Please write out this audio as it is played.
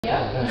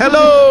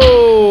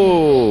Hello,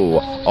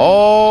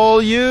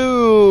 all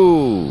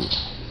you.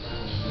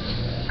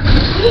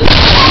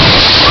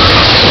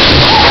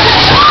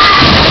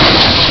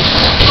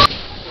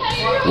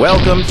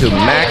 Welcome to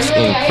Mac's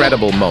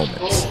Incredible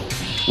Moments.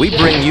 We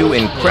bring you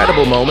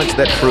incredible moments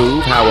that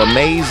prove how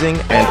amazing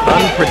and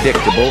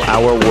unpredictable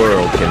our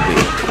world can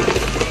be.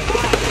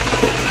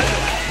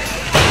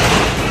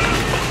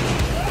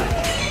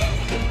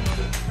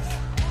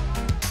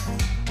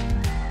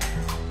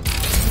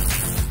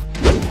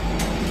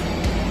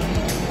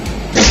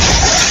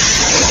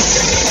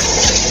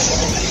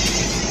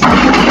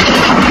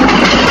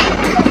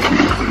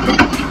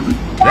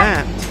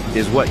 That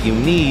is what you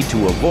need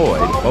to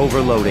avoid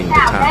overloading the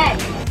time.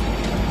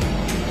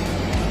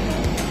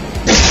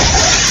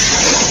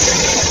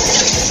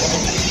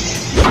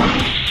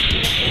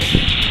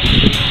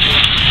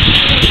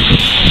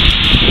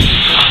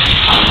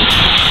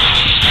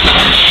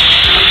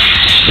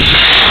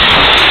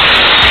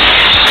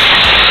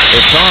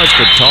 If cars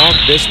could talk,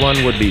 this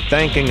one would be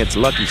thanking its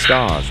lucky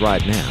stars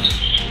right now.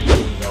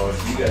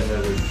 If you got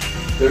another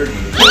 30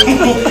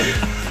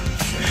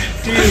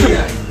 to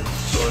go,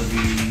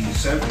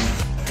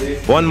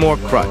 One more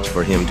crutch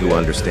for him to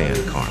understand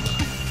karma.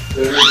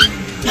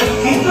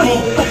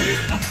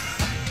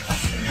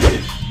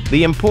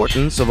 The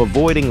importance of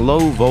avoiding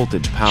low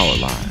voltage power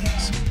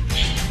lines.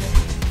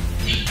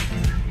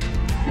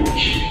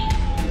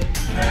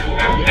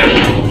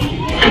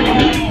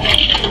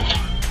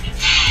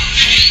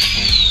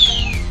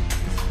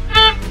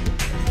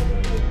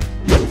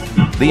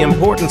 The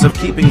importance of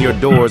keeping your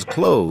doors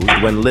closed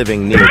when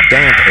living near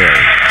damp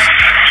areas.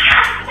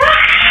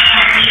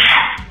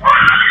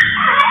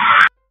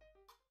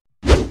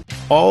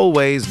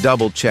 Always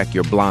double-check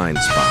your blind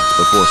spots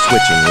before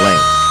switching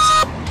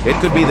lanes. It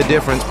could be the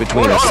difference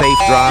between a safe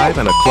drive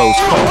and a close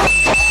call.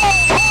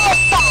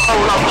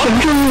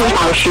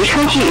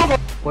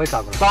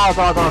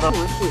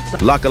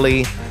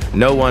 Luckily,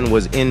 no one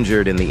was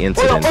injured in the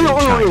incident in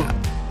China.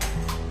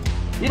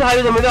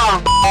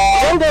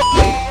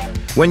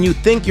 When you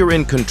think you're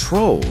in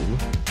control,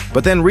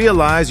 but then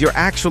realize you're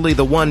actually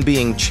the one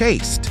being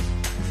chased.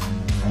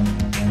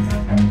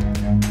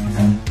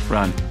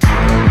 Run.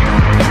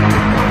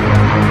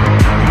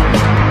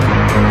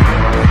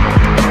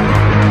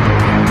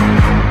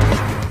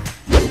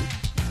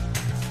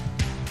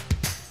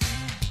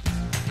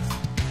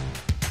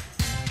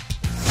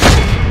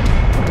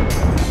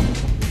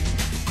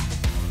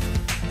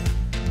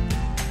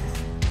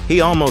 He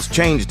almost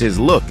changed his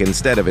look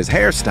instead of his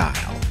hairstyle.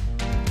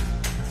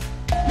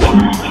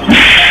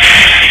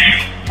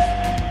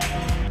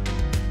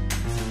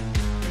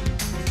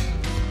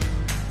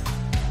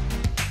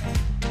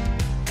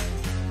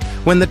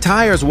 When the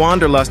tire's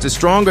wanderlust is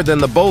stronger than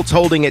the bolts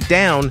holding it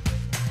down,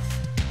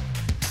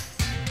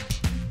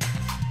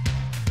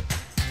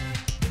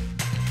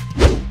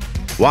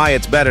 why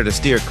it's better to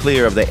steer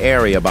clear of the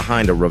area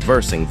behind a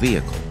reversing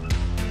vehicle.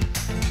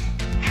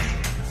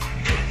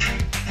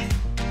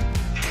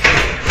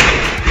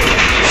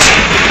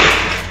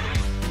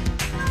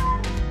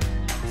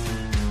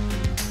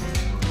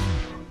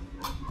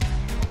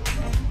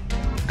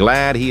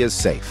 Glad he is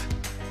safe.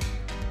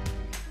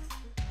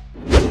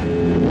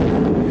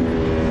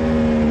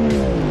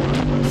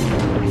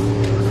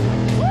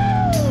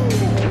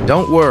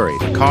 Don't worry,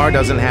 the car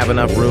doesn't have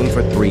enough room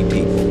for 3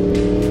 people.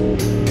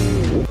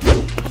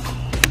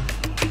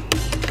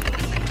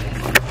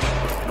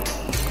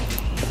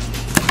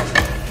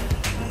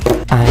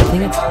 I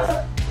think it's...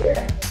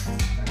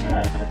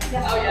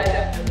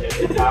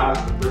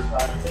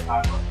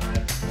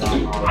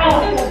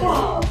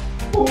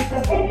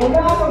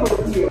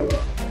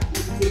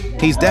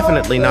 He's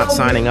definitely not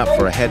signing up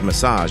for a head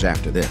massage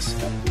after this.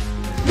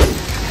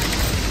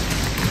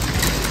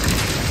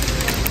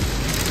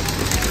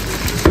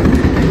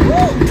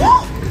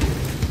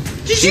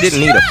 She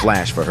didn't need a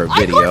flash for her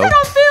video.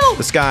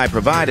 The Sky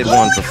provided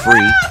one for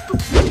free.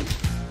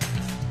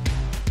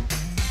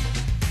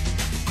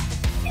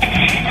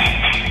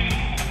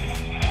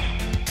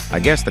 I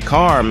guess the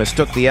car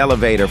mistook the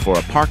elevator for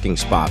a parking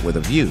spot with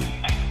a view.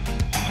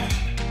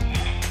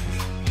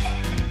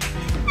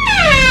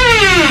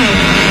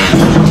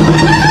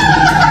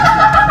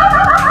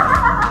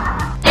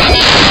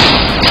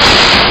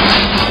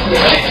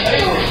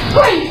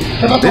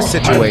 This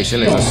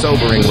situation is a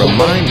sobering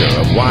reminder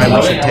of why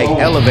we should take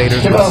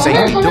elevators with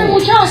safety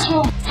doors.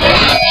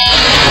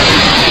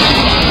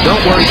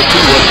 Don't worry the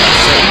two words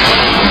safe.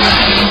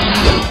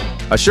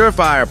 A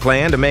surefire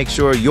plan to make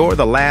sure you're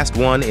the last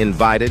one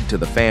invited to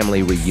the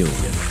family reunion.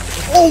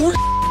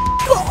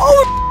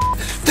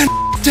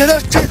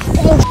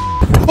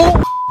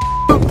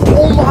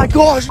 Oh my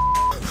gosh!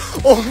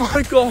 Oh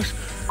my gosh!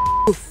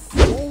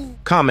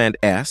 Comment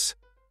S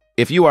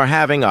if you are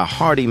having a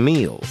hearty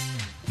meal.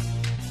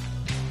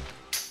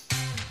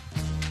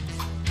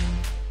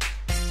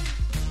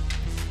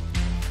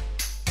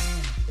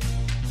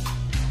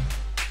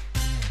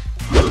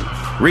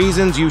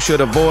 Reasons you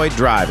should avoid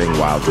driving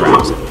while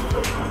drowsing.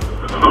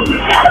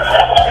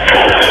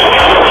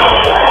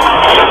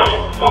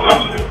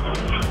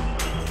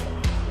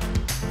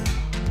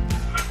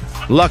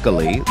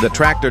 Luckily, the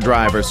tractor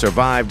driver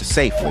survived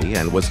safely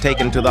and was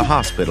taken to the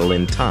hospital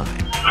in time.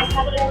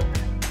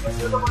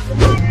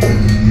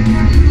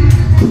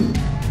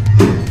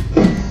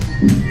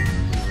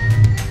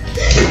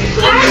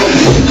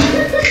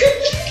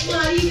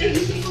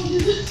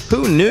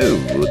 Who knew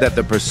that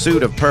the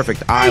pursuit of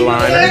perfect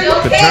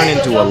eyeliner could turn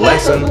into a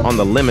lesson on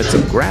the limits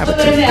of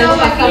gravity?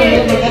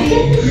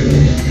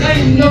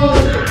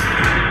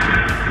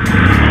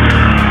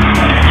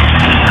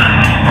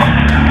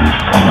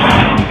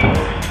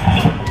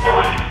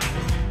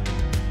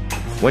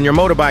 When your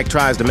motorbike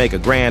tries to make a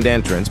grand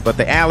entrance, but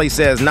the alley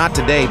says, "Not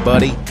today,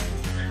 buddy."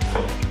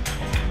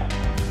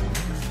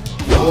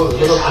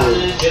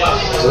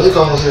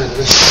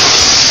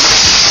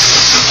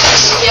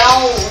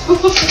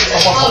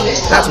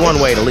 That's one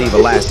way to leave a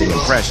lasting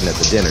impression at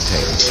the dinner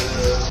table.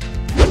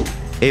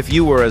 If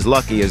you were as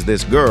lucky as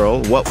this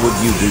girl, what would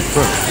you do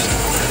first?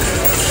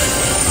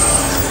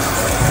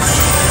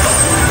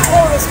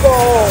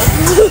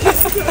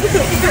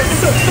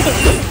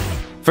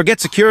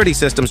 Forget security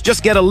systems,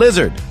 just get a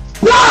lizard.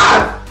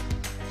 God!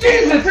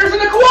 Jesus, there's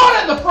an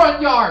iguana in the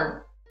front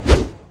yard!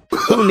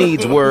 Who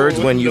needs words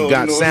when you've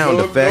got sound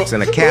effects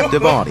and a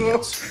captive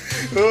audience?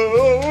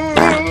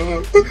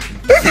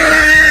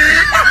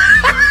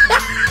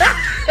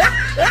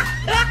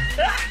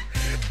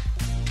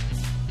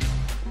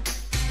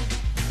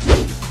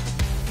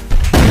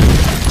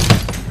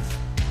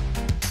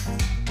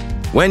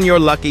 When your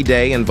lucky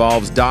day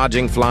involves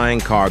dodging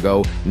flying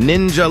cargo,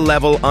 ninja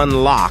level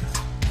unlocked.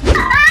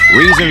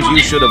 Reasons you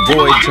should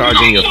avoid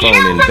charging your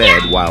phone in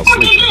bed while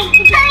sleeping.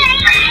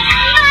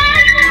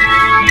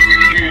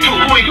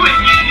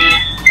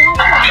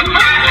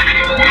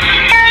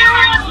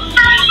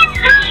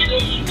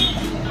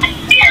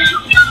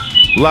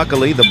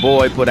 Luckily, the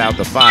boy put out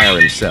the fire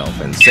himself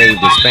and saved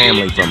his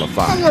family from a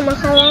fire.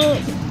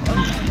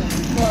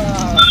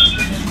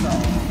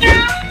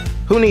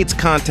 Who needs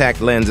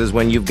contact lenses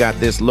when you've got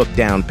this look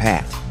down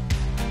pat?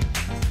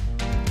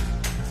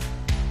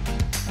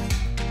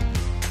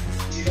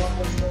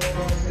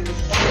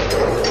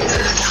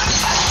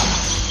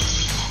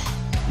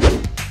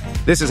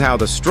 This is how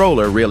the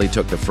stroller really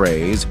took the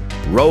phrase,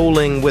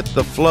 rolling with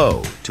the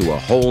flow, to a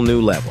whole new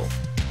level.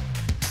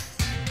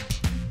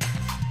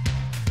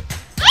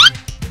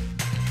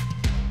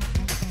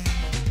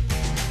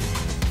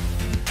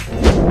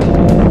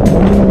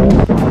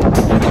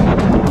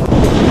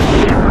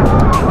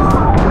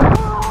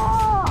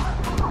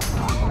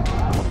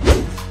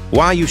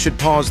 Why you should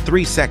pause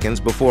 3 seconds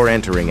before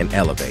entering an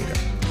elevator.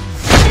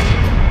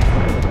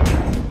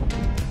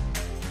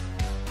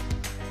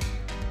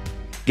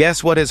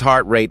 Guess what his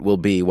heart rate will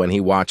be when he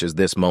watches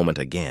this moment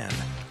again.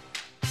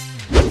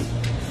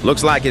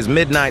 Looks like his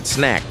midnight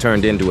snack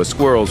turned into a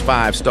squirrel's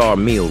 5-star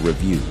meal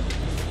review.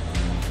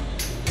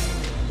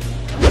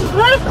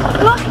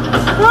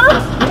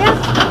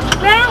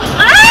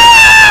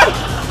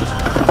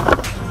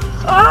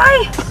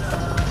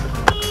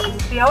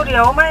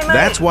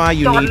 That's why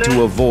you need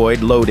to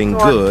avoid loading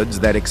goods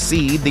that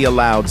exceed the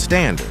allowed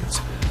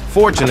standards.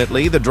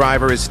 Fortunately, the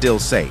driver is still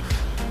safe.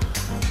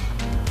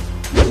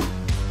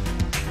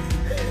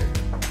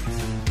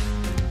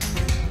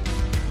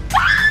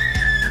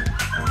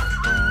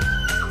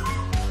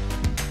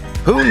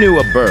 Who knew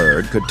a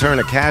bird could turn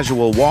a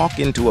casual walk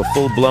into a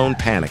full-blown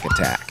panic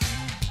attack?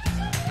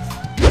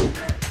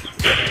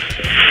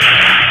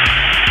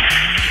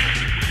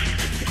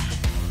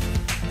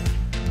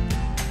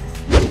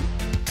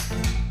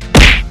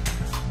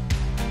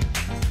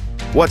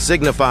 What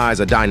signifies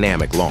a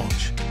dynamic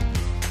launch?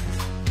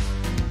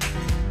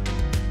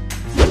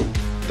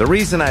 The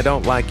reason I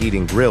don't like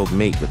eating grilled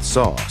meat with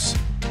sauce.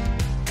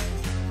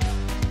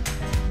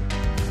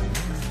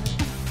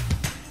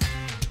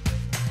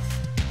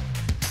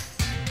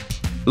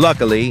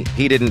 Luckily,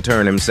 he didn't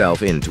turn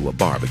himself into a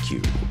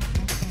barbecue.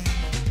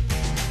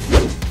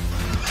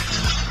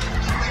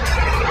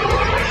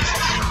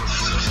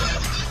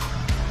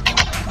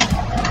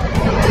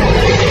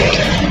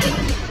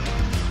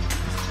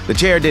 The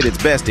chair did its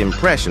best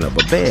impression of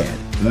a bed.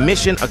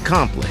 Mission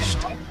accomplished.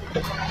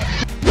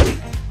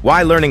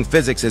 Why learning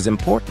physics is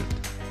important.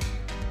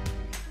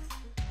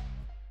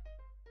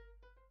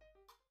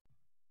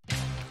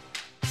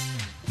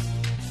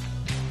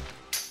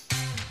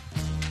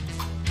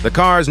 The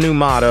car's new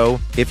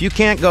motto, if you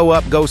can't go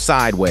up, go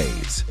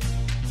sideways.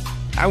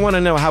 I want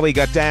to know how he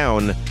got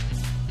down.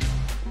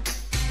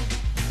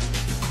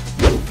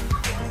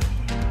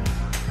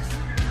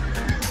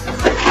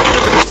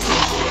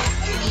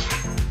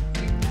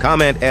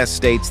 Comment S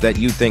states that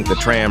you think the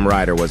tram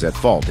rider was at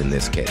fault in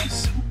this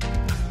case.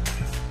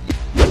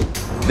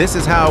 This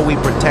is how we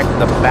protect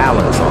the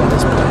balance on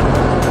this planet.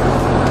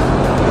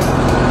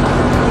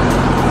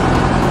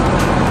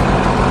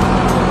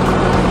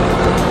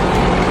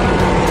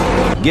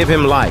 Give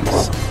him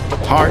likes,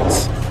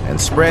 hearts, and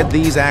spread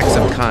these acts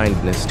of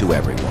kindness to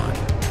everyone.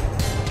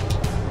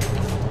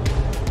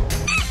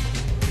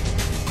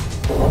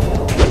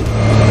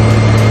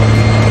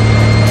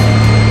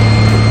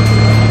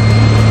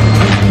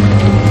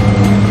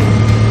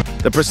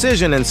 The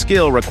precision and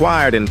skill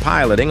required in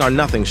piloting are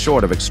nothing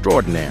short of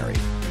extraordinary.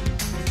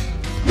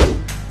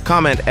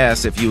 Comment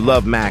S if you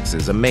love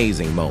Max's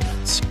amazing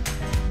moments.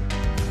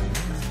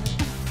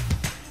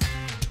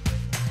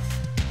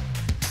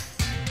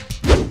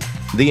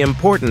 The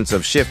importance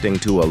of shifting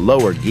to a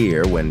lower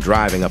gear when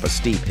driving up a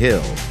steep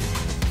hill.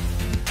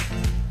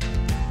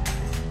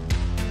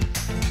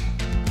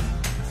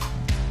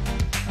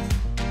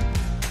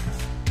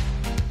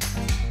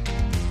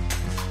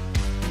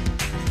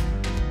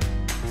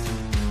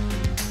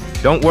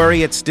 Don't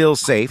worry, it's still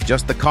safe,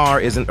 just the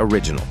car isn't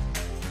original.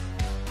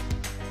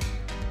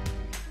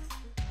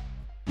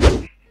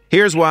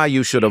 Here's why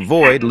you should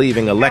avoid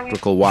leaving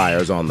electrical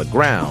wires on the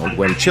ground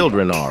when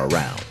children are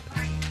around.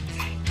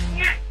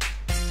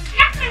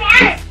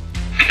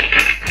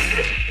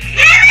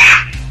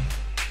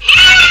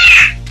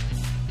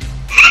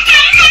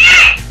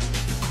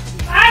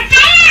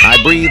 I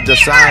breathed a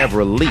sigh of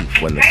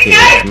relief when the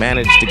kids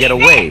managed to get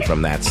away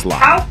from that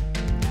slide.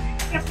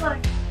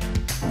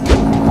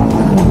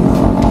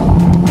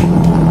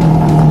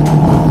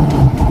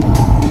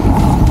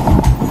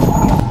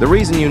 The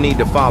reason you need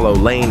to follow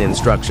lane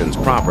instructions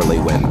properly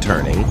when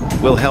turning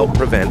will help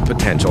prevent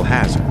potential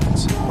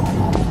hazards.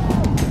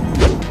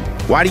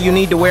 Why do you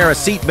need to wear a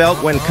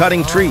seatbelt when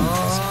cutting trees?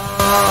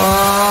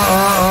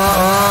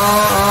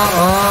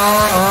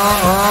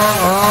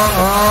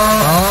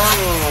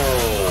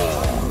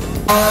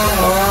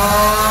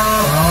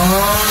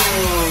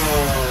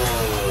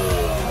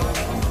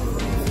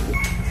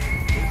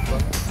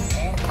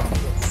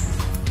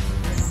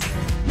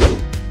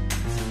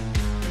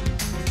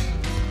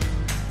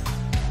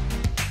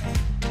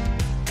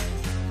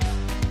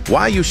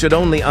 Why you should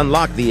only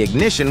unlock the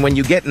ignition when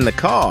you get in the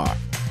car.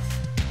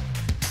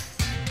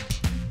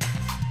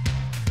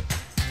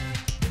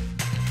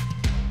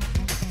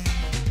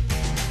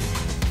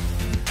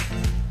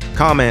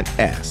 Comment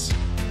S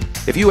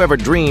if you ever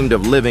dreamed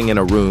of living in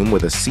a room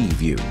with a sea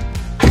view.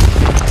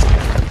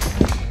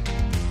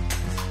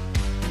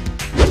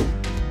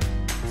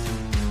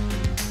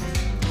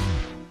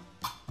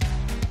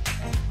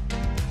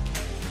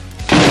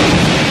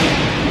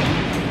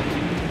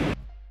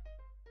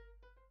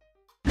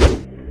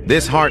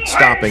 This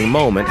heart-stopping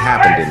moment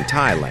happened in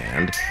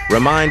Thailand,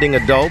 reminding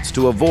adults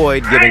to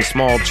avoid giving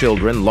small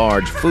children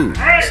large foods.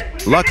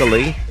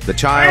 Luckily, the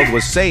child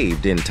was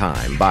saved in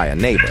time by a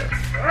neighbor.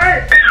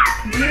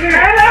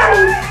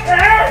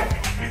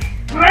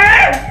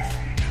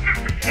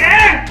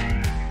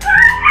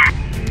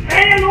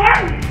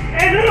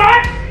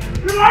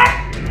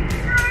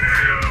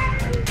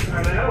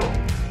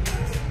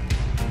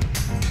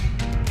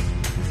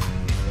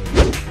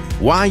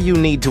 Why you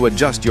need to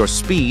adjust your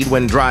speed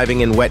when driving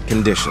in wet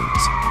conditions.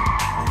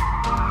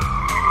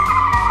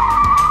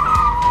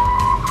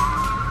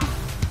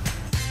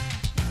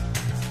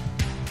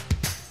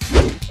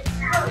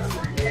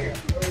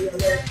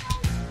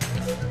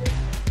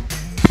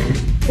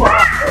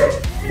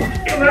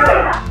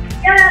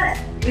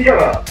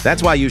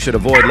 That's why you should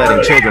avoid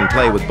letting children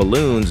play with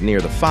balloons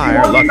near the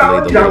fire.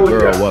 Luckily, the little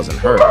girl wasn't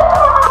hurt.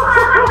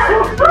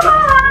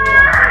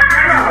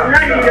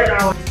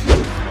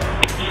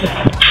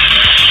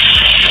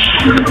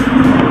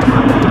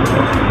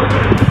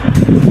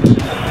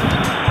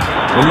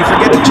 When you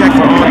forget to check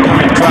for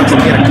oncoming trucks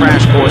and get a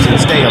crash course and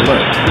stay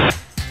alert.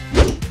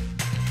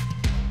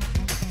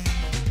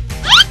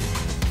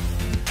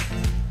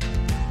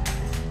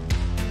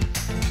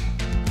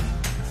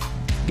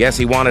 Guess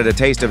he wanted a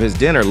taste of his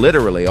dinner,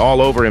 literally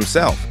all over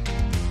himself.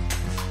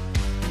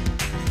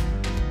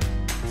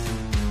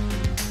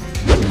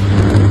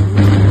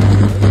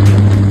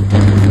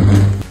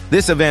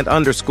 This event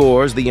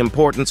underscores the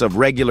importance of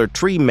regular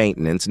tree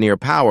maintenance near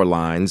power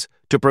lines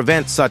to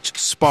prevent such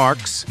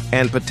sparks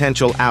and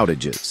potential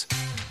outages.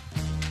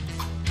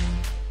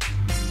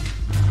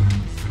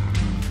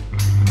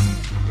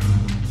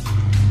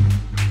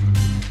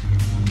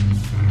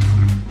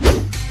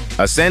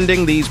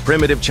 Ascending these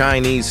primitive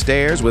Chinese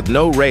stairs with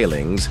no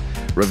railings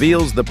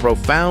reveals the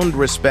profound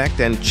respect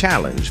and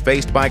challenge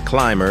faced by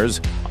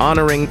climbers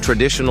honoring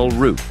traditional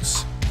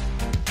roots.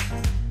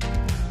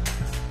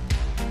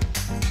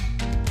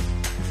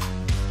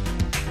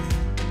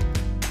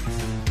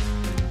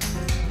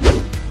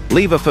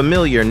 Leave a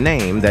familiar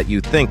name that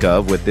you think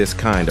of with this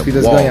kind of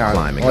Filhas wall ganharam.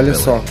 climbing Olha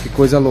ability. só, que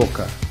coisa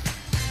louca.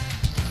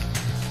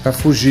 Pra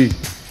fugir.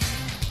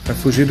 Pra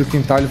fugir do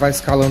quintal, ele vai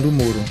escalando o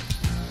muro.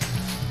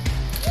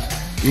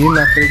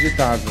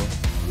 Inacreditável.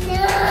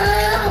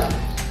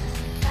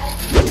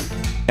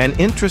 An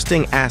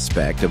interesting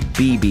aspect of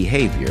bee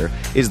behavior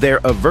is their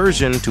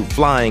aversion to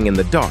flying in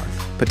the dark,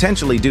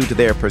 potentially due to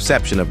their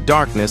perception of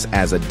darkness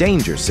as a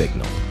danger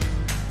signal.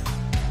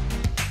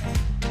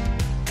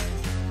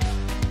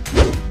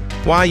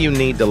 Why you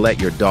need to let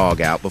your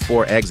dog out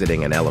before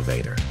exiting an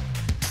elevator.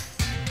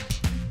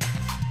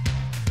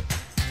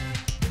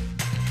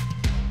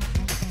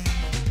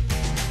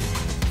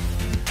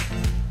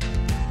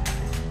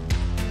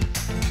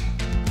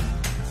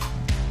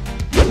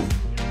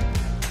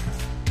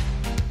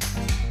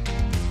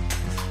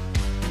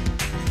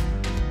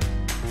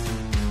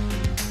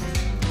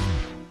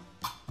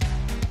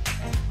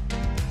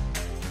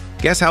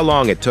 Guess how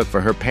long it took for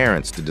her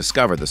parents to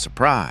discover the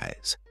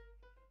surprise?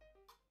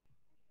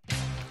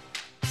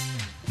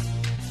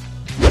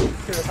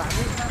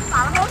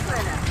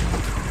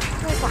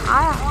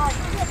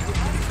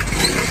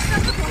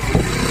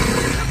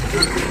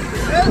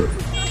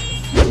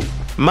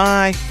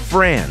 My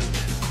friend.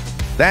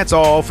 That's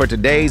all for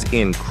today's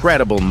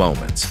incredible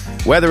moments.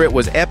 Whether it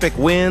was epic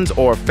wins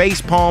or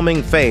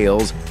face-palming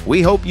fails,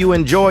 we hope you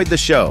enjoyed the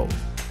show.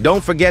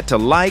 Don't forget to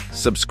like,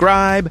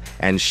 subscribe,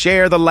 and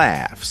share the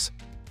laughs.